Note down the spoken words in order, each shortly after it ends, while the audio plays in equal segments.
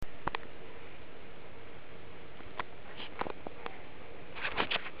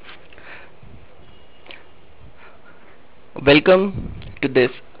Welcome to this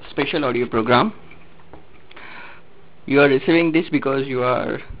special audio program. You are receiving this because you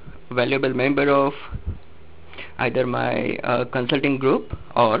are a valuable member of either my consulting group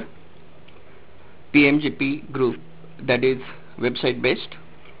or PMGP group, that is website based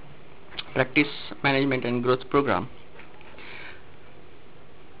practice management and growth program.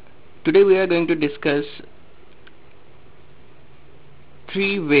 Today we are going to discuss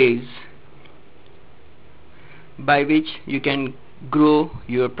 3 ways by which you can grow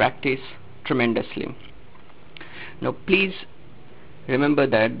your practice tremendously. Now please remember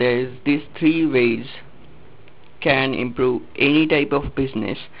that these 3 ways can improve any type of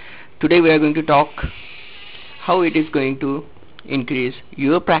business. Today we are going to talk how it is going to increase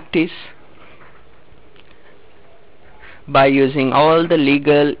your practice by using all the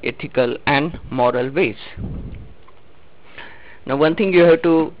legal, ethical and moral ways. Now one thing you have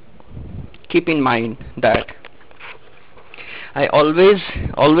to keep in mind that I always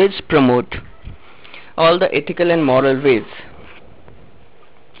promote all the ethical and moral ways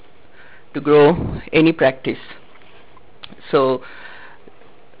to grow any practice. So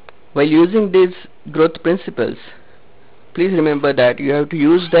while using these growth principles, please remember that you have to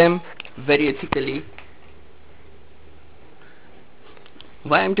use them very ethically.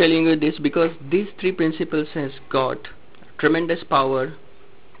 Why I am telling you this? Because these 3 principles has got tremendous power,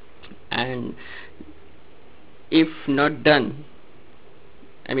 and if not done,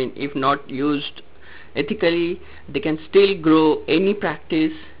 if not used ethically, they can still grow any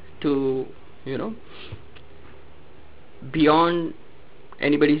practice to beyond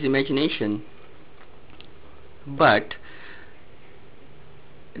anybody's imagination. But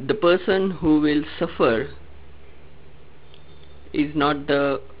the person who will suffer is not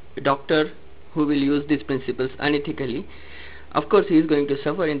the doctor who will use these principles unethically. Of course he is going to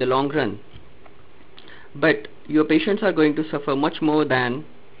suffer in the long run, but your patients are going to suffer much more than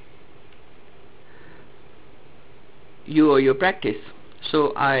you or your practice.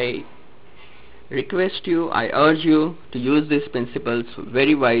 So I request you, I urge you to use these principles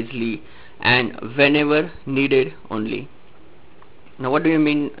very wisely and whenever needed only. Now what do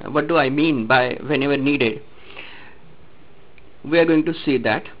I mean by whenever needed? We are going to see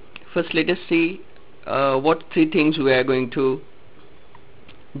that. First let us see what 3 things we are going to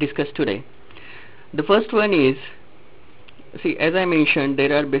discuss today. The first one is, see, as I mentioned,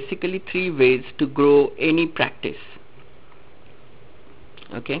 there are basically 3 ways to grow any practice.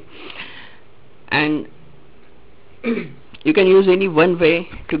 Okay, and you can use any one way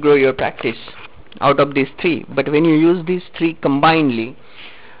to grow your practice out of these 3, but when you use these 3 combinedly,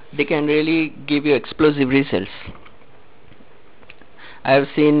 they can really give you explosive results. I have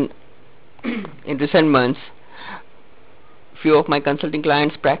seen in recent months few of my consulting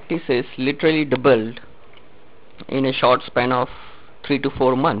clients' practices literally doubled in a short span of 3 to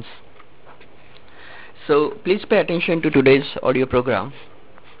 4 months. So please pay attention to today's audio program.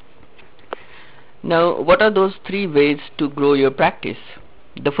 Now what are those 3 ways to grow your practice?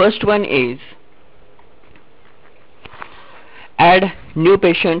 The first one is add new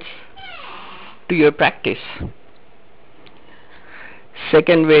patients to your practice.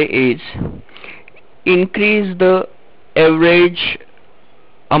 Second way is increase the average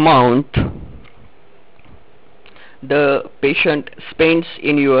amount the patient spends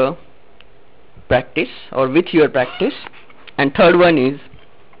in your practice or with your practice. And third one is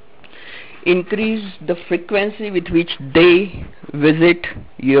increase the frequency with which they visit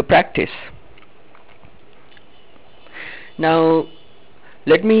your practice. Now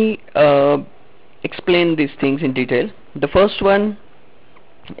let me explain these things in detail. The first one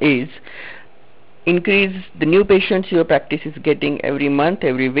is increase the new patients your practice is getting every month,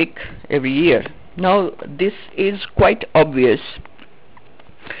 every week, every year. Now this is quite obvious,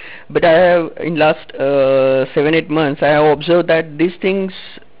 but I have in last 7-8 months I have observed that these things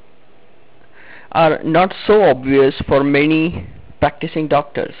are not so obvious for many practicing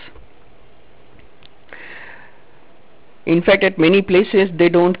doctors. In fact, at many places they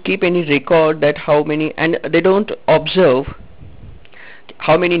don't keep any record that how many, and they don't observe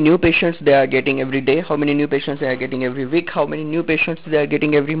how many new patients they are getting every day, how many new patients they are getting every week, how many new patients they are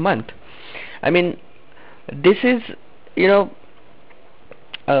getting every month. This is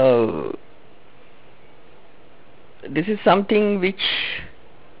this is something which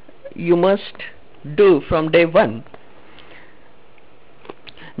you must do from day one.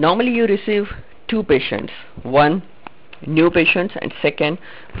 Normally you receive 2 patients, one new patients and second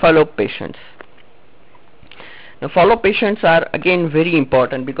follow-up patients. Now follow-up patients are again very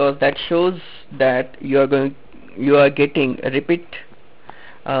important because that shows that you are getting repeat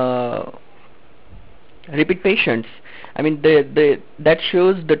patients, I mean, that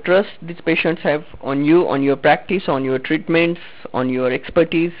shows the trust these patients have on you, on your practice, on your treatments, on your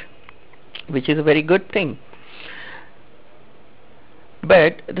expertise, which is a very good thing.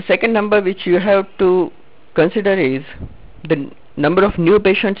 But the second number which you have to consider is the number of new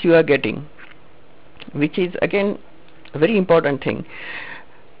patients you are getting, which is again a very important thing.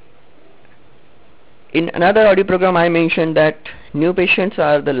 In another audio program I mentioned that new patients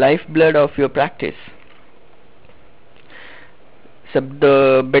are the lifeblood of your practice. So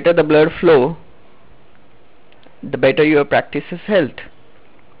the better the blood flow, the better your practice's health.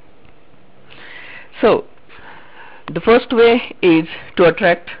 So the first way is to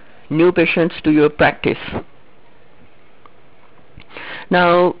attract new patients to your practice.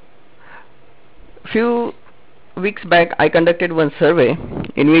 Now, few weeks back I conducted one survey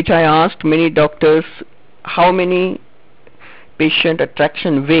in which I asked many doctors how many patient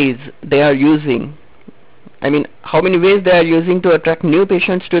attraction ways they are using. I mean, how many ways they are using to attract new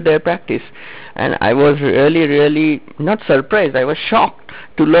patients to their practice. And I was really not surprised, I was shocked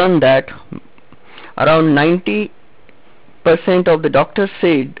to learn that around 90% of the doctors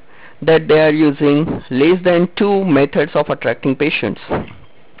said that they are using less than 2 methods of attracting patients,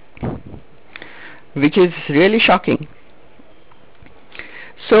 which is really shocking.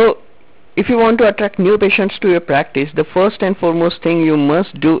 So if you want to attract new patients to your practice, the first and foremost thing you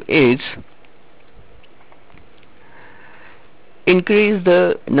must do is increase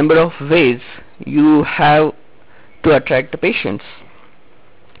the number of ways you have to attract the patients.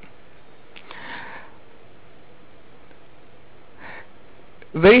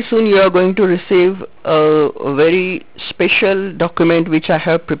 Very soon you are going to receive a very special document which I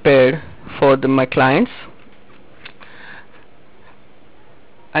have prepared for my clients.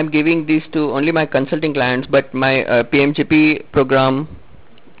 I'm giving these to only my consulting clients, but my PMGP program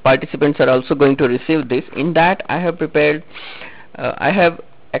participants are also going to receive this. In that I have prepared, I have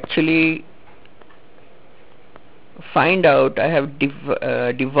actually devised, I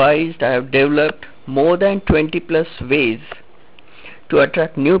have developed more than 20 plus ways to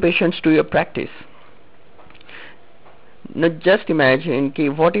attract new patients to your practice. Now just imagine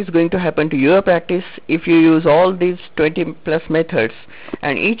what is going to happen to your practice if you use all these 20 plus methods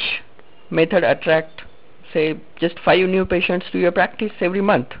and each method attract, say, just 5 new patients to your practice every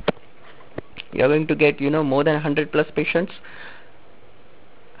month. You are going to get, more than 100 plus patients,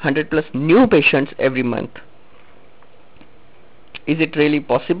 100 plus new patients every month. Is it really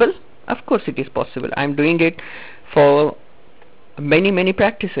possible? Of course it is possible. I am doing it for many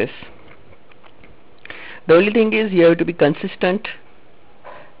practices. The only thing is you have to be consistent,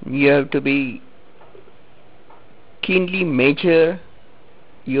 you have to be keenly measure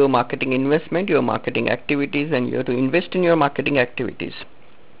your marketing investment, your marketing activities, and you have to invest in your marketing activities.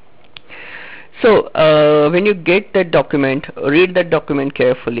 So when you get that document, read that document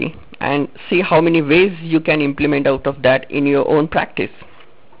carefully and see how many ways you can implement out of that in your own practice.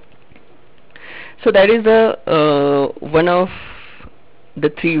 So that is one of the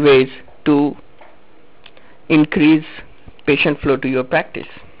 3 ways to increase patient flow to your practice.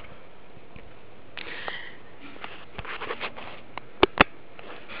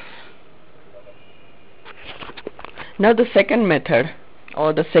 Now the second method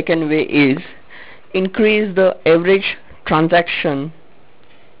or the second way is increase the average transaction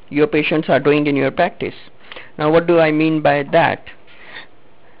your patients are doing in your practice. Now what do I mean by that?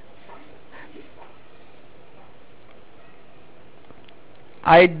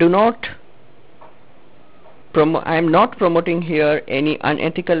 I am not promoting here any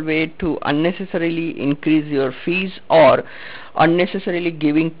unethical way to unnecessarily increase your fees or unnecessarily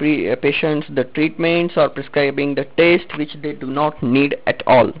giving patients the treatments or prescribing the test which they do not need at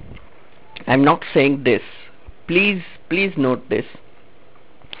all. I am not saying this. Please note this.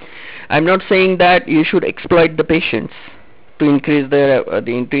 I am not saying that you should exploit the patients to increase the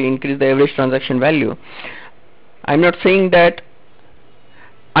average transaction value. I am not saying that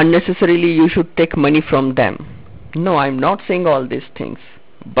unnecessarily you should take money from them. No, I'm not saying all these things,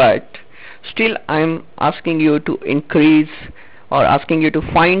 but still I'm asking you to increase or asking you to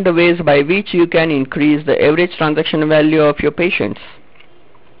find the ways by which you can increase the average transaction value of your patients.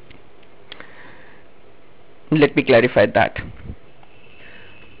 Let me clarify that.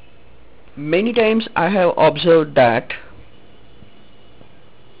 Many times I have observed that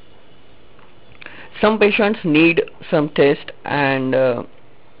some patients need some test and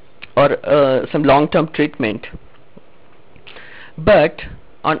or some long-term treatment, but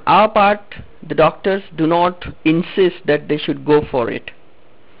on our part the doctors do not insist that they should go for it.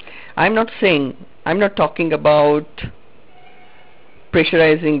 I'm not talking about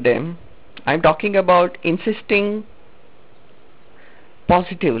pressurizing them. I'm talking about insisting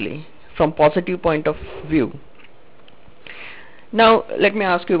positively, from positive point of view. Now let me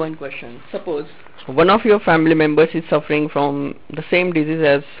ask you one question. Suppose one of your family members is suffering from the same disease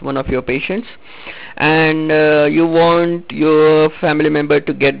as one of your patients, and you want your family member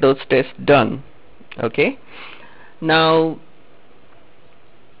to get those tests done. Okay, now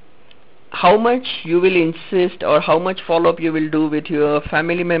how much you will insist, or how much follow-up you will do with your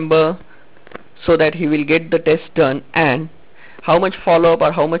family member so that he will get the test done, and how much follow-up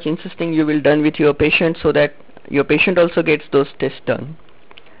or how much insisting you will done with your patient so that your patient also gets those tests done.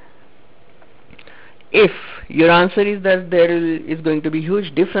 If your answer is that there is going to be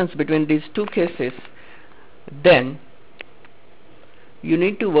huge difference between these two cases, then you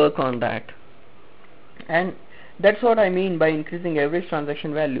need to work on that. And that's what I mean by increasing average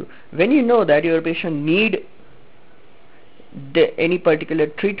transaction value. When you know that your patient need any particular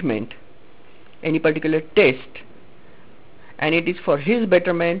treatment, any particular test, and it is for his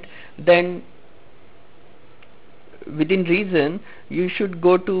betterment, then within reason you should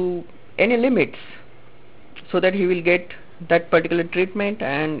go to any limits so that he will get that particular treatment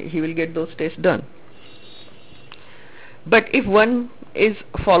and he will get those tests done. But if one is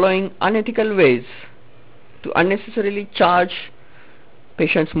following unethical ways to unnecessarily charge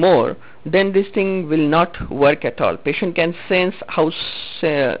patients more, then this thing will not work at all. Patient can sense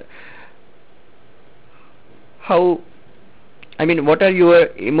what are your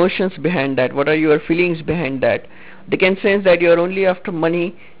emotions behind that, what are your feelings behind that. They can sense that you are only after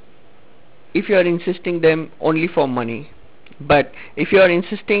money if you are insisting them only for money. But if you are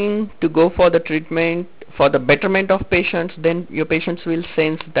insisting to go for the treatment for the betterment of patients, then your patients will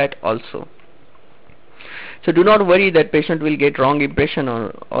sense that also. So do not worry that patient will get wrong impression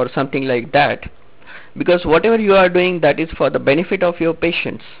or something like that, because whatever you are doing, that is for the benefit of your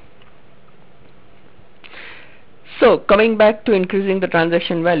patients. So coming back to increasing the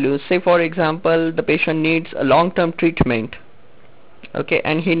transaction value, say for example the patient needs a long-term treatment, okay,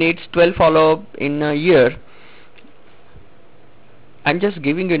 and he needs 12 follow-up in a year. I'm just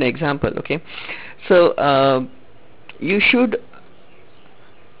giving you an example, okay. So you should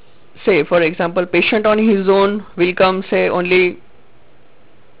say, for example, patient on his own will come, say, only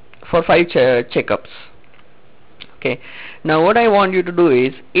for 5 checkups. Okay. Now what I want you to do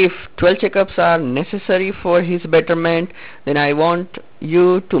is, if 12 checkups are necessary for his betterment, then I want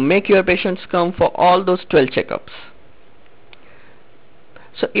you to make your patients come for all those 12 checkups.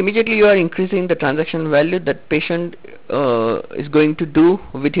 So immediately you are increasing the transaction value that patient is going to do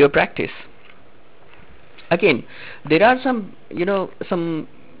with your practice. Again, there are some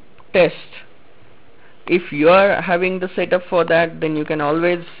tests. If you are having the setup for that, then you can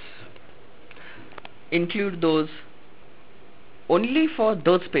always include those only for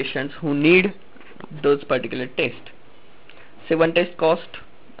those patients who need those particular tests. Say one test cost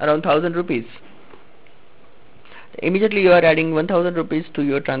around 1000 rupees. Immediately you are adding 1000 rupees to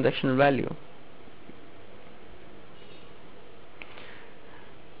your transaction value.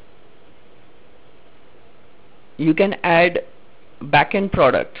 You can add back-end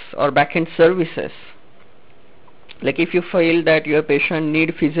products or back-end services. Like if you feel that your patient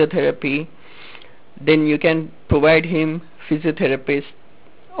need physiotherapy, then you can provide him physiotherapist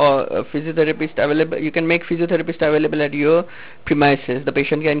or a physiotherapist available. You can make physiotherapist available at your premises. The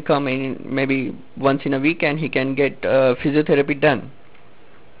patient can come in maybe once in a week and he can get physiotherapy done.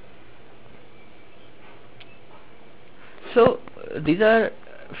 So these are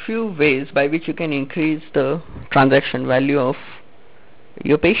few ways by which you can increase the transaction value of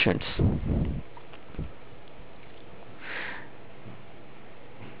your patients.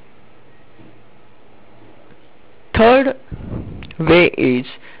 Third way is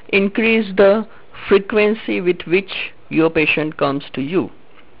increase the frequency with which your patient comes to you.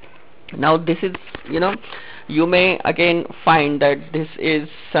 Now this is, you may again find that this is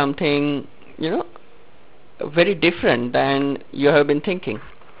something, very different than you have been thinking.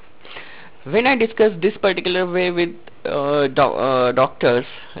 When I discuss this particular way with doctors,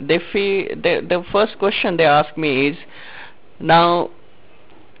 they feel the first question they ask me is, now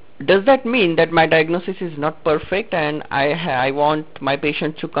does that mean that my diagnosis is not perfect and I want my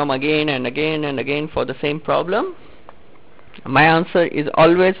patient to come again and again and again for the same problem? My answer is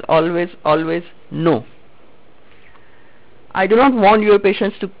always no. I do not want your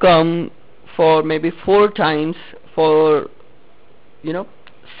patients to come for maybe 4 times for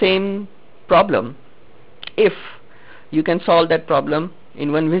same problem if you can solve that problem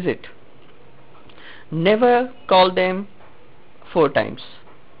in one visit. Never call them 4 times.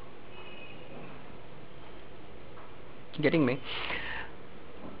 Getting me?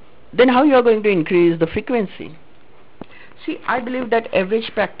 Then how you are going to increase the frequency? See, I believe that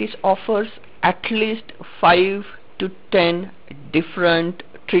average practice offers at least 5 to 10 different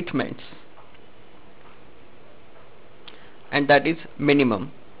treatments, and that is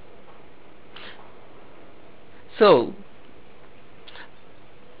minimum. So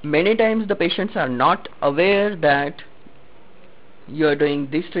many times the patients are not aware that you are doing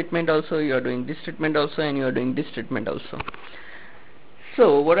this treatment also, you are doing this treatment also, and you are doing this treatment also.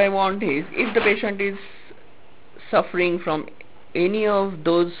 So what I want is, if the patient is suffering from any of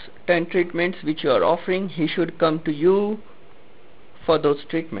those 10 treatments which you are offering, he should come to you for those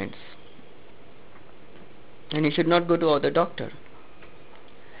treatments, and he should not go to other doctor.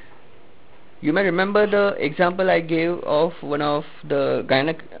 You may remember the example I gave of one of the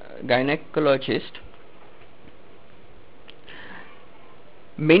gynecologist.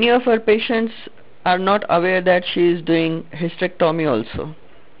 Many of her patients are not aware that she is doing hysterectomy also.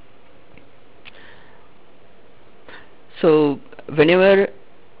 So whenever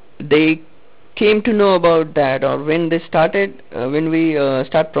they came to know about that, or when they started, when we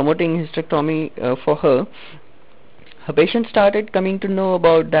start promoting hysterectomy for her, her patients started coming to know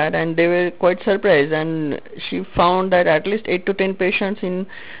about that, and they were quite surprised, and she found that at least 8 to 10 patients in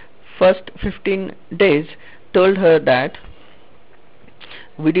first 15 days told her that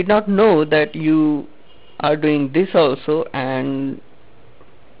we did not know that you are doing this also, and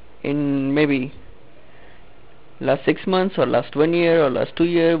in maybe last 6 months or last 1 year or last 2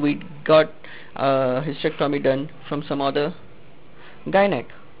 years we got hysterectomy done from some other gynec.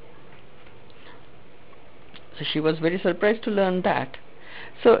 So she was very surprised to learn that.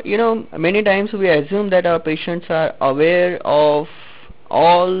 So many times we assume that our patients are aware of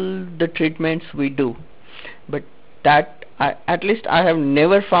all the treatments we do, but that at least I have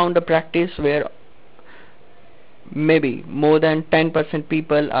never found a practice where maybe more than 10%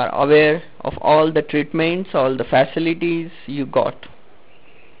 people are aware of all the treatments, all the facilities you got.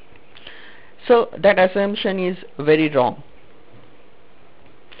 So that assumption is very wrong.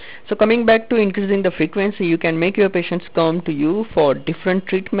 So coming back to increasing the frequency, you can make your patients come to you for different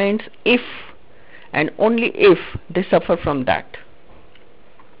treatments if and only if they suffer from that.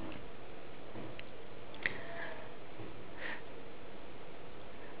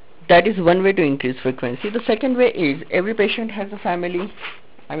 That is one way to increase frequency. The second way is, every patient has a family.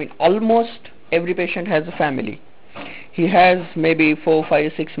 I mean, almost every patient has a family. He has maybe 4,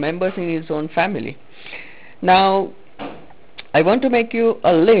 5, 6 members in his own family. Now I want to make you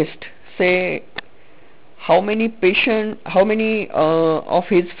a list, say how many of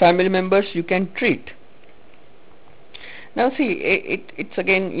his family members you can treat. Now see, it's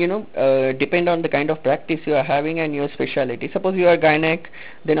again depend on the kind of practice you are having and your specialty. Suppose you are gynec,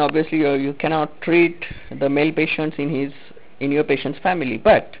 then obviously you cannot treat the male patients in your patient's family,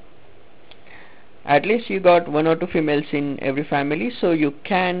 but at least you got 1 or 2 females in every family, so you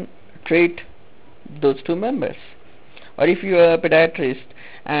can treat those 2 members. Or if you are a pediatrist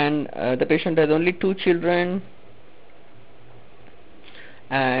and the patient has only 2 children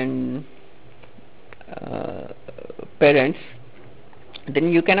and parents,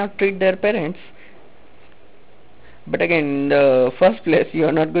 then you cannot treat their parents. But again, in the first place, you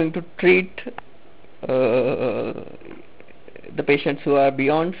are not going to treat the patients who are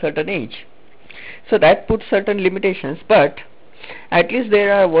beyond certain age. So that puts certain limitations, but at least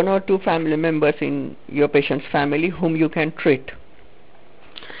there are 1 or 2 family members in your patient's family whom you can treat.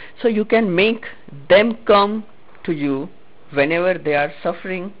 So you can make them come to you whenever they are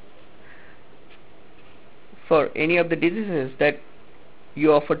suffering for any of the diseases that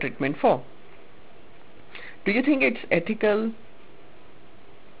you offer treatment for. Do you think it's ethical?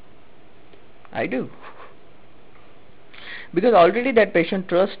 I do. Because already that patient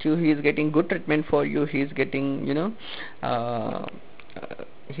trusts you, he is getting good treatment for you, he is getting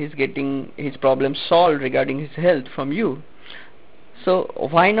he's getting his problem solved regarding his health from you. So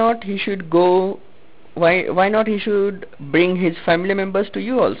why not he should go, why not he should bring his family members to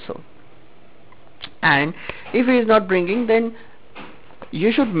you also? And if he is not bringing, then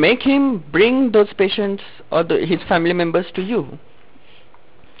you should make him bring those patients or his family members to you.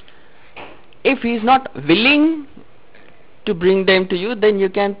 If he is not willing to bring them to you, then you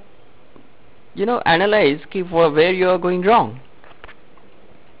can analyze where you are going wrong.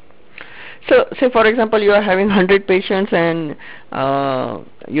 So say for example you are having 100 patients and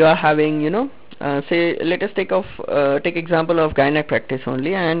you are having say, let us take example of gynec practice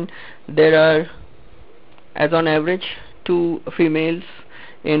only, and there are, as on average, 2 females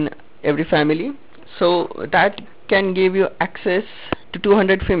in every family. So that can give you access to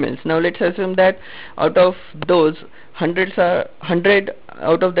 200 females. Now let's assume that out of those 100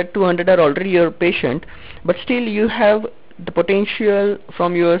 out of that 200 are already your patient, but still you have the potential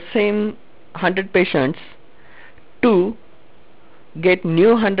from your same 100 patients to get new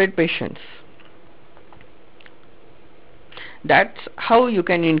 100 patients. That's how you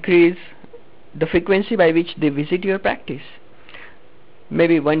can increase the frequency by which they visit your practice.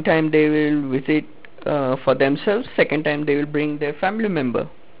 Maybe one time they will visit for themselves, second time they will bring their family member.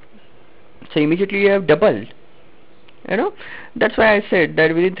 So immediately you have doubled. That's why I said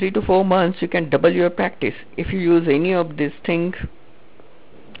that within 3 to 4 months you can double your practice if you use any of these things,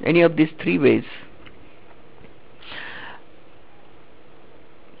 any of these 3 ways.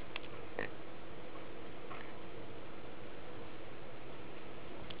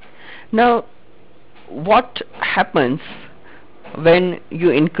 Now, what happens when you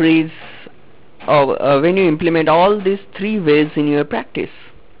increase or when you implement all these 3 ways in your practice?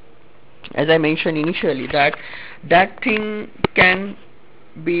 As I mentioned initially, that thing can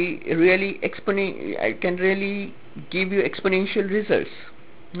be really can really give you exponential results.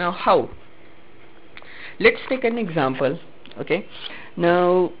 Now, how? Let's take an example. Okay.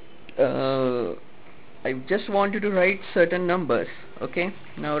 Now, I just want you to write certain numbers. Okay.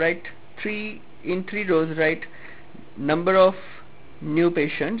 Now, write in 3 rows. Write number of new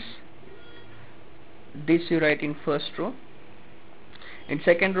patients. This you write in first row. In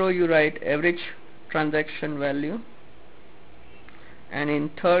second row you write average transaction value, and in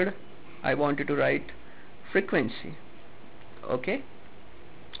third I want you to write frequency. Okay,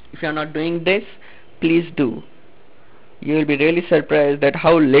 if you are not doing this, please do. You will be really surprised that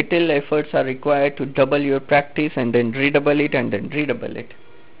how little efforts are required to double your practice and then redouble it and then redouble it.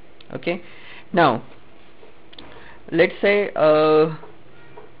 Okay, now let's say the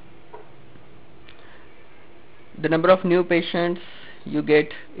number of new patients you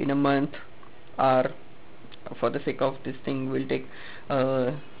get in a month are, for the sake of this thing, we'll take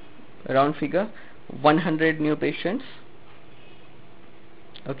round figure 100 new patients.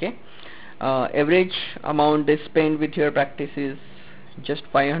 Okay, average amount they spend with your practice is just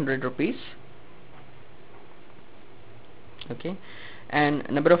 500 rupees. Okay, and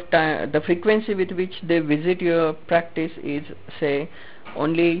number of time, the frequency with which they visit your practice is, say,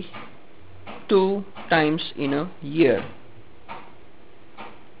 only 2 times in a year.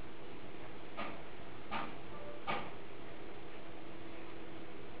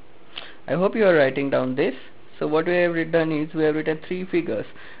 I hope you are writing down this. So what we have done is we have written 3 figures: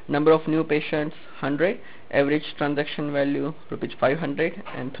 number of new patients 100, average transaction value rupees 500,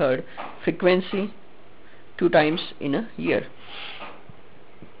 and third, frequency 2 times in a year.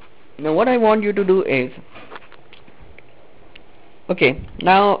 Now what I want you to do is, okay,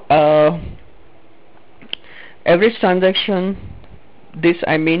 now average transaction, this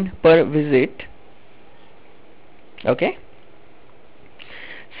I mean per visit. Okay,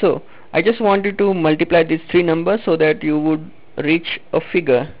 so I just wanted to multiply these 3 numbers so that you would reach a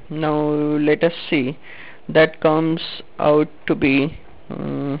figure. Now let us see. That comes out to be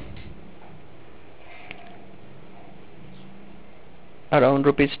around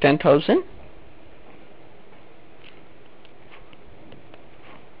rupees 10,000.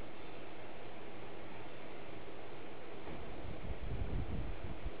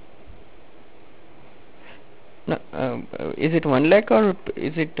 No, is it 1 lakh or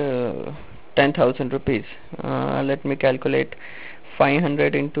is it 10,000 rupees? Let me calculate.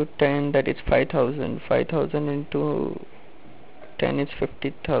 500 into 10, that is 5,000. 5,000 into 10 is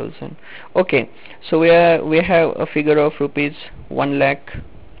 50,000. Okay, so we have a figure of rupees 1 lakh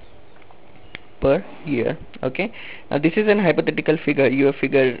per year. Okay, now this is an hypothetical figure. Your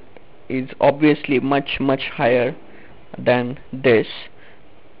figure is obviously much higher than this,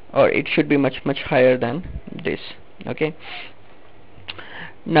 or it should be much higher than this. Okay,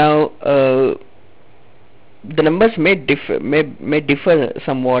 now the numbers may differ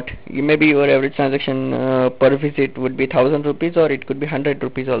somewhat. Maybe your average transaction per visit would be 1,000 rupees, or it could be 100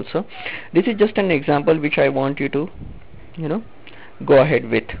 rupees also. This is just an example which I want you to go ahead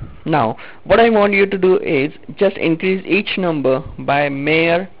with. Now what I want you to do is just increase each number by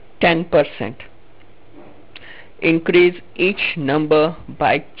mere 10%. Increase each number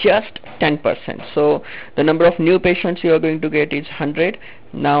by just 10%. So the number of new patients you are going to get is 100.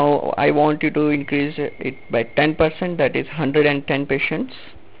 Now I want you to increase it by 10%, that is 110 patients.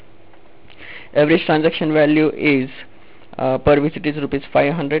 Average transaction value is per visit is rupees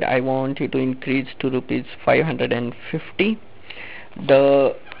 500. I want you to increase to rupees 550.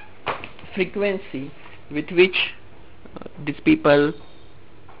 The frequency with which these people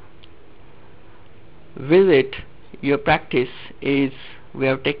visit your practice is, we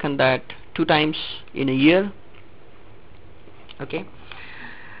have taken that 2 times in a year. Okay,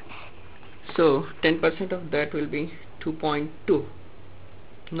 so 10% of that will be 2.2.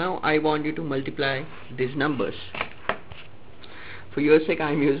 Now I want you to multiply these numbers. For your sake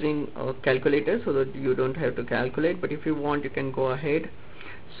I am using a calculator so that you don't have to calculate, but if you want you can go ahead.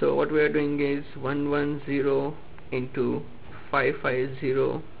 So what we are doing is 110 into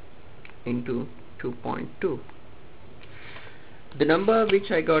 550 into 2.2. The number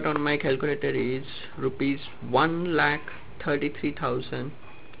which I got on my calculator is rupees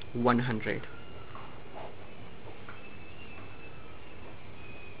 1,33,100.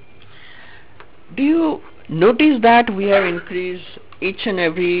 Do you notice that we have increased each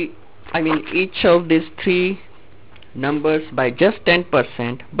of these three numbers by just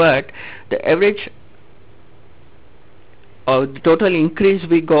 10%, but the average or the total increase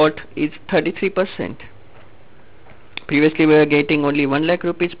we got is 33%. Previously we were getting only 1 lakh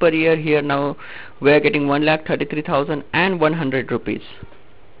rupees per year. Here now we are getting 1,33,100 rupees.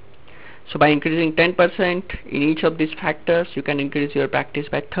 So by increasing 10% in each of these factors, you can increase your practice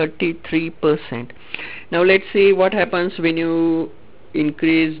by 33%. Now let's see what happens when you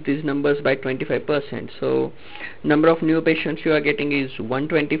increase these numbers by 25%. So number of new patients you are getting is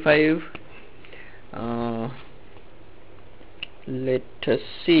 125. Let us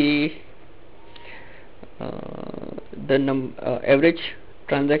see. The average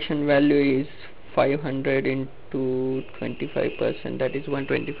transaction value is 500 into 25%, that is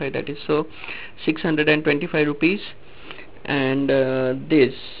 125, that is so 625 rupees, and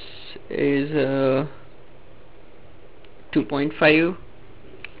this is 2.5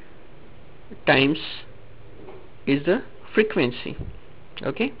 times is the frequency.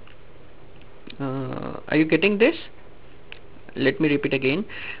 Okay, are you getting this? Let me repeat again.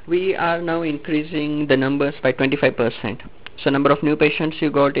 We are now increasing the numbers by 25%. So number of new patients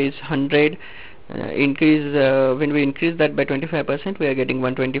you got is 100. When we increase that by 25%, we are getting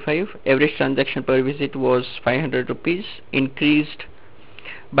 125. Average transaction per visit was 500 rupees. Increased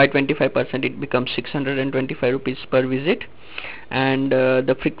by 25%, it becomes 625 rupees per visit. And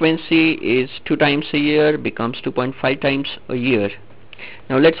the frequency is 2 times a year, becomes 2.5 times a year.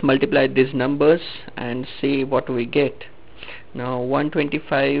 Now let's multiply these numbers and see what we get. Now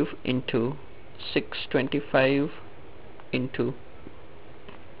 125 into 625 into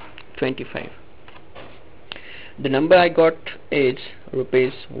 25. The number I got is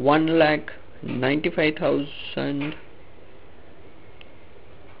rupees 1,95,000.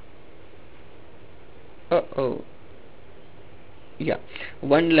 Yeah,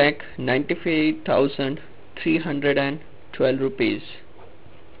 1,95,312 rupees.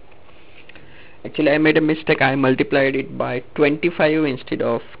 Actually I made a mistake. I multiplied it by 25 instead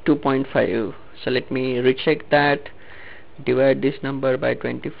of 2.5. So let me recheck that. Divide this number by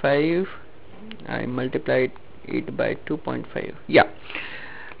 25. I multiplied it by 2.5. Yeah,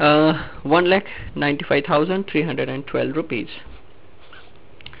 1,95,312 rupees.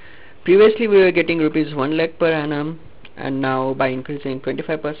 Previously we were getting rupees 1 lakh per annum, and now by increasing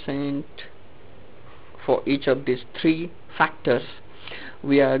 25% for each of these three factors,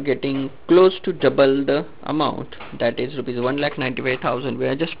 we are getting close to double the amount, that is rupees 1,95,000. We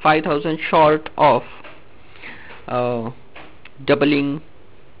are just 5,000 short of doubling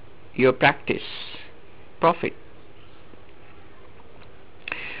your practice profit.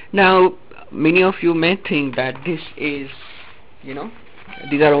 Now many of you may think that this is,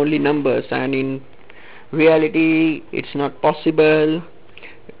 these are only numbers, and in reality it's not possible.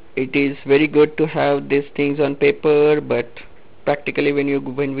 It is very good to have these things on paper, but practically when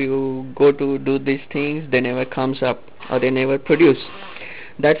we go to do these things, they never comes up or they never produce.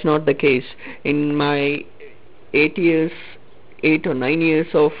 That's not the case. In my 8 or 9 years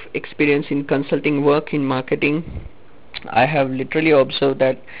of experience in consulting work in marketing, I have literally observed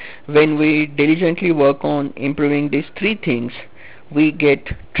that when we diligently work on improving these three things, we get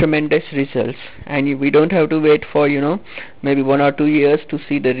tremendous results, and we don't have to wait for maybe 1 or 2 years to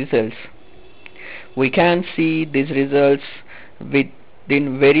see the results. We can see these results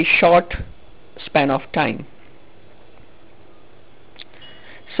within very short span of time.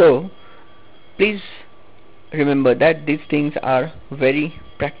 So please remember that these things are very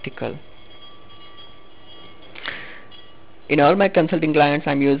practical. In all my consulting clients,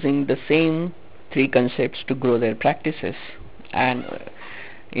 I'm using the same three concepts to grow their practices, and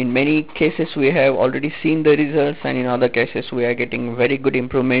in many cases we have already seen the results, and in other cases we are getting very good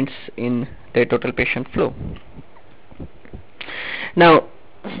improvements in their total patient flow. Now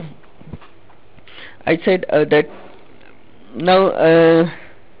I said that now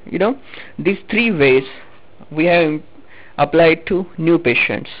these three ways we have applied to new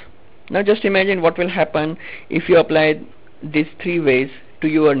patients. Now just imagine what will happen if you apply these three ways to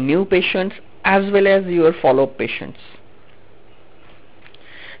your new patients as well as your follow-up patients.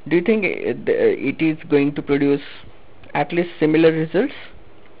 Do you think it is going to produce at least similar results?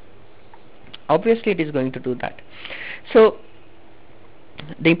 Obviously it is going to do that. So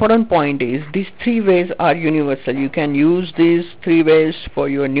the important point is these three ways are universal. You can use these three ways for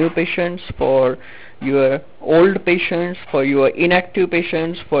your new patients, for your old patients, for your inactive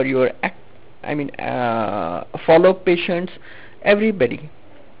patients, for your follow-up patients, everybody.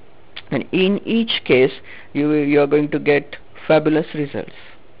 And in each case you are going to get fabulous results.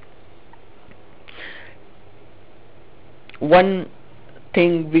 One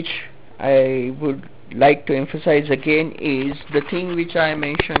thing which I would like to emphasize again is the thing which I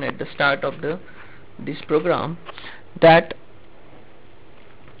mentioned at the start of this program, that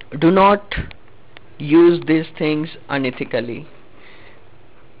do not use these things unethically.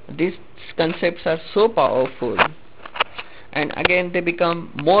 These concepts are so powerful, and again they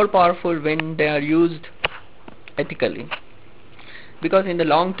become more powerful when they are used ethically, because in the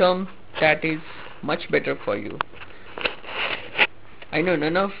long term that is much better for you. I know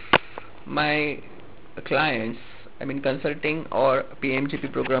none of my clients, consulting or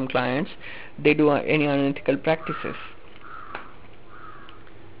PMGP program clients, they do any unethical practices.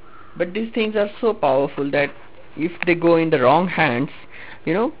 But these things are so powerful that if they go in the wrong hands,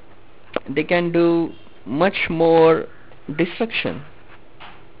 they can do much more destruction.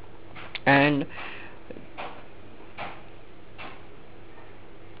 And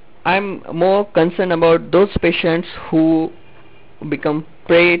I'm more concerned about those patients who become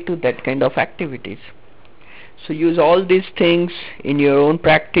prey to that kind of activities. So use all these things in your own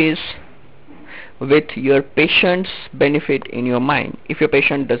practice with your patient's benefit in your mind. If your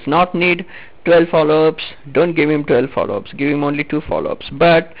patient does not need 12 follow-ups, don't give him 12 follow-ups, give him only 2 follow-ups.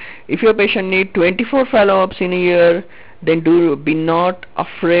 But if your patient needs 24 follow-ups in a year, then be not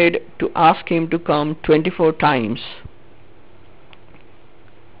afraid to ask him to come 24 times.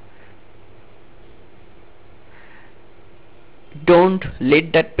 Don't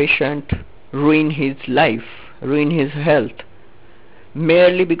let that patient ruin his life, ruin his health,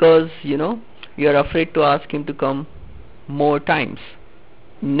 merely because you are afraid to ask him to come more times.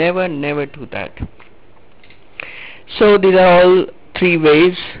 Never do that. So these are all three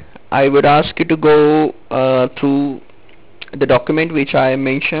ways. I would ask you to go through the document which I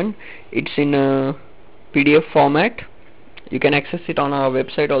mentioned. It's in a PDF format. You can access it on our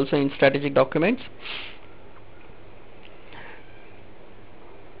website also in strategic documents.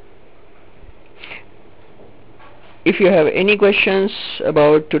 If you have any questions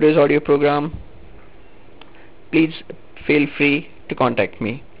about today's audio program, please feel free to contact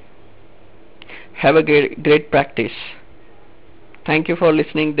me. Have a great practice. Thank you for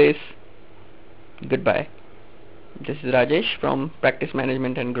listening this. Goodbye. This is Rajesh from Practice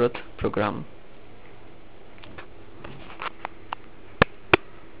Management and Growth Program.